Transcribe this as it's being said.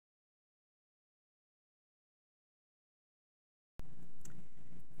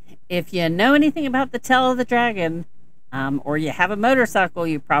If you know anything about the tail of the dragon, or you have a motorcycle,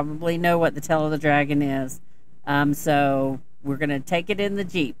 you probably know what the tail of the dragon is. So we're going to take it in the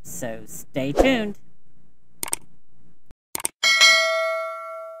Jeep. So stay tuned.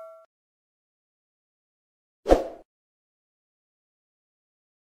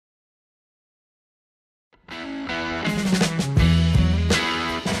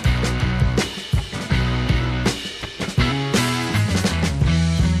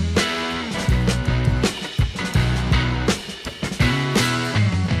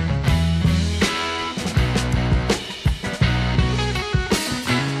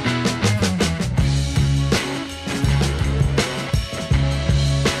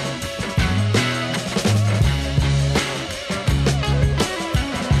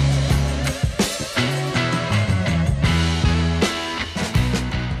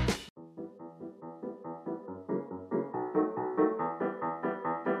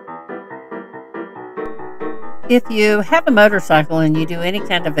 If you have a motorcycle and you do any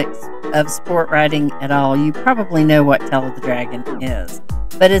kind of sport riding at all, you probably know what Tail of the Dragon is.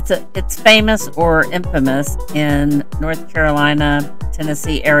 But it's famous or infamous in North Carolina,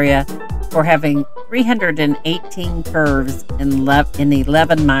 Tennessee area for having 318 curves in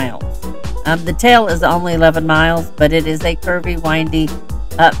 11 miles. The tail is only 11 miles, but it is a curvy, windy,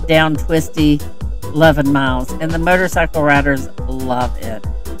 up, down, twisty 11 miles. And the motorcycle riders love it.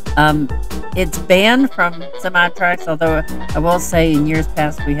 It's banned from semi-tracks, although I will say in years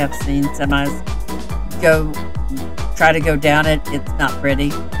past we have seen semis try to go down it. It's not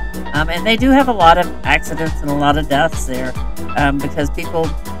pretty. And they do have a lot of accidents and a lot of deaths there because people,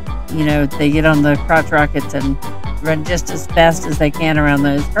 they get on the crotch rockets and run just as fast as they can around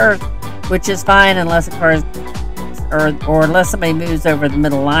those curves, which is fine unless a car is, or unless somebody moves over the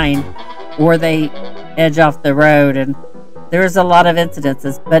middle line or they edge off the road. And there's a lot of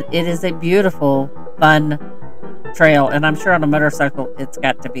incidences, but it is a beautiful, fun trail, and I'm sure on a motorcycle it's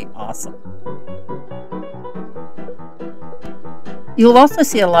got to be awesome. You'll also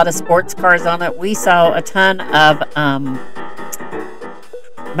see a lot of sports cars on it. We saw a ton of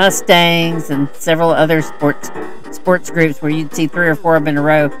Mustangs and several other sports groups where you'd see 3 or 4 of them in a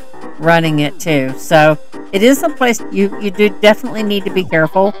row running it too. So it is a place you do definitely need to be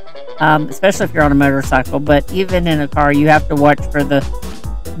careful. Especially if you're on a motorcycle, but even in a car, you have to watch for the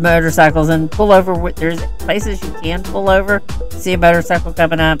motorcycles and pull over. There's places you can pull over, see a motorcycle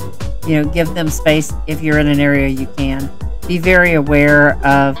coming up, give them space if you're in an area you can. Be very aware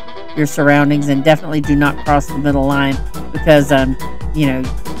of your surroundings and definitely do not cross the middle line because, a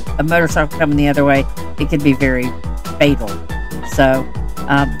motorcycle coming the other way, it could be very fatal. So,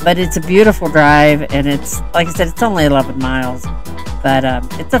 but it's a beautiful drive and it's, like I said, it's only 11 miles. But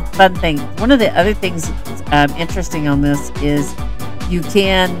it's a fun thing. One of the other things interesting on this is you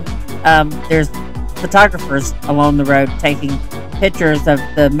can, there's photographers along the road taking pictures of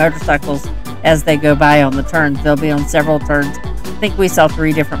the motorcycles as they go by on the turns. They'll be on several turns. I think we saw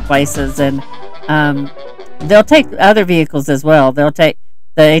 3 different places. And they'll take other vehicles as well. They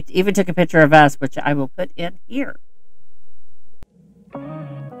even took a picture of us, which I will put in here.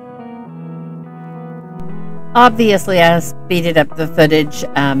 Obviously, I speeded up the footage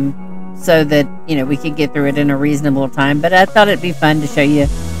so that, we could get through it in a reasonable time. But I thought it'd be fun to show you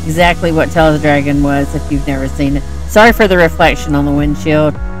exactly what Tail of the Dragon was if you've never seen it. Sorry for the reflection on the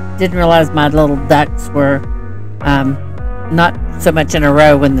windshield. Didn't realize my little ducks were not so much in a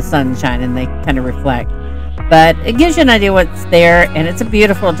row when the sun's shining. They kind of reflect. But it gives you an idea what's there, and it's a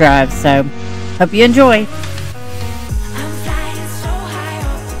beautiful drive. So, hope you enjoy.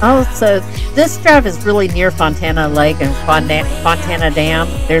 Also, this drive is really near Fontana Lake and Fontana Dam.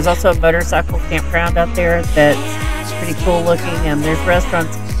 There's also a motorcycle campground out there that's pretty cool looking. There's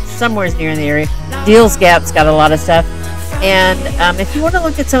restaurants somewhere near in the area. Deals Gap's got a lot of stuff. And if you want to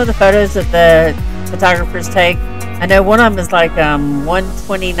look at some of the photos that the photographers take, I know one of them is like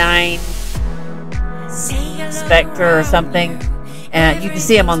 129 Spectre or something. And you can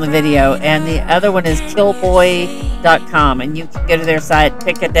see them on the video. And the other one is killboy.com. And you can go to their site,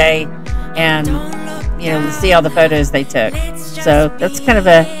 pick a day, and see all the photos they took. So that's kind of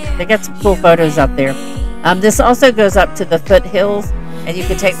they got some cool photos up there. This also goes up to the foothills, and you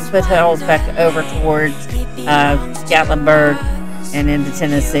can take the foothills back over towards Gatlinburg and into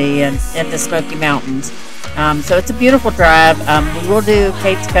Tennessee and into Smoky Mountains. So it's a beautiful drive. We will do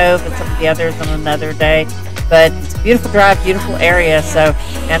Kate's Cove and some of the others on another day. But it's a beautiful drive, beautiful area. So,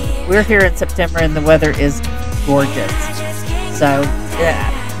 and we're here in September, and the weather is gorgeous. So,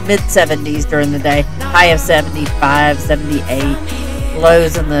 yeah, mid-70s during the day, high of 75, 78,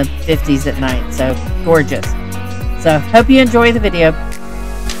 lows in the 50s at night. So, gorgeous. So, hope you enjoy the video.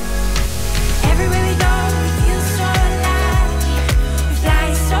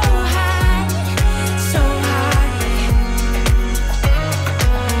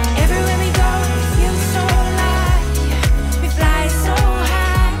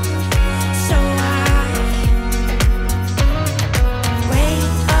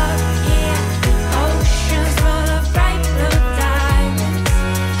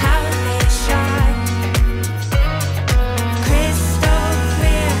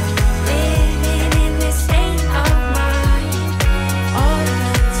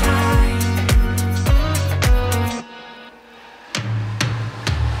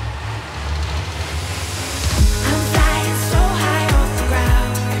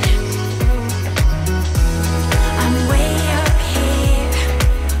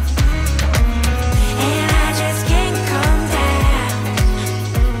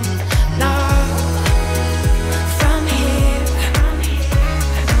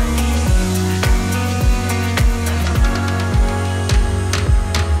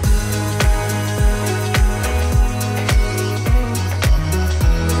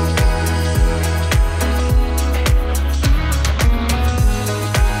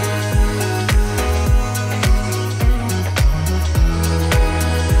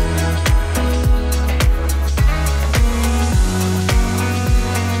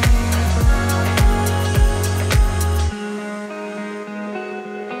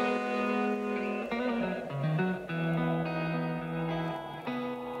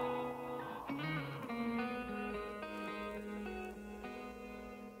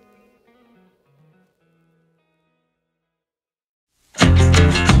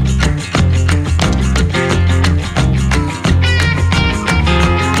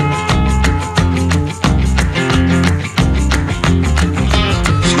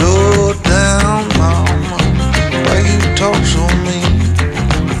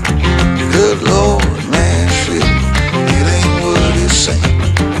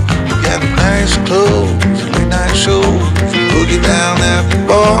 at the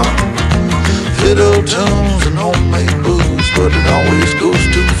bar, fiddle tunes and homemade booze, but it always goes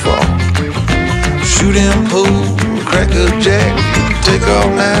too far. Shooting pool, crack a jack, take off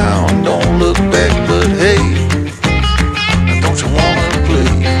now and don't look back. But hey, don't you wanna play?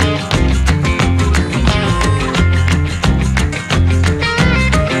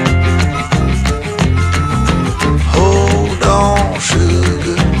 Hold on,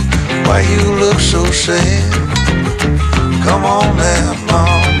 sugar, why you look so sad? Come on now,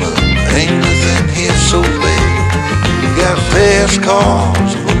 mama, ain't nothing here so bad. You got fast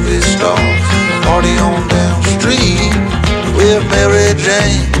cars, movie stars, party on down the street with Mary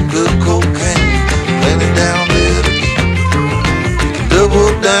Jane, good cocaine, plenty down there to eat. You can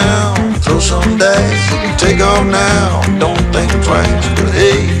double down, throw some dice, you can take off now, don't think twice. But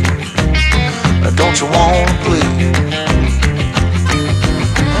hey, don't you wanna play?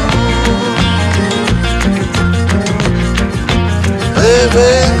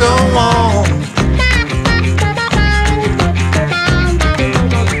 Baby, come on.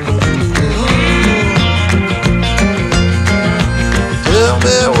 Tell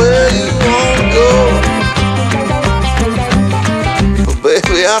me where you wanna go. But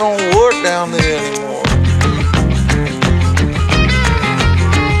baby, I don't work down there anymore.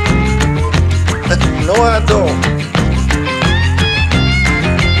 No, I don't.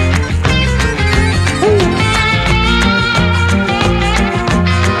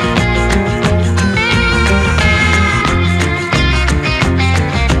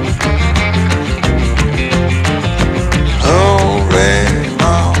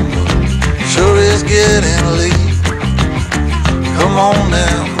 Getting late. Come on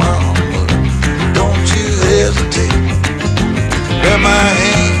now, mama, don't you hesitate. Grab my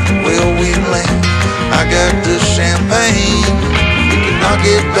hand, well we land. I got the champagne. We can knock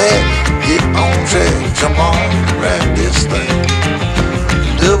it back, get on track, jump on and ride this thing.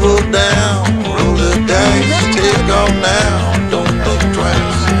 Double down, roll the dice, take off now, don't think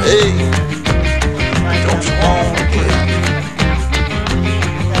twice. Hey, don't you wanna play?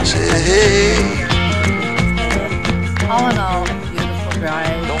 Say hey. All in all, a beautiful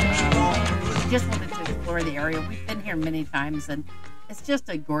drive. We just wanted to explore the area. We've been here many times, and it's just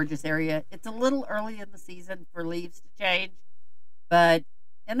a gorgeous area. It's a little early in the season for leaves to change, but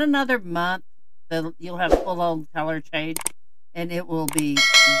in another month, you'll have full-on color change, and it will be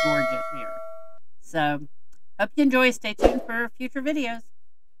gorgeous here. So, hope you enjoy. Stay tuned for future videos.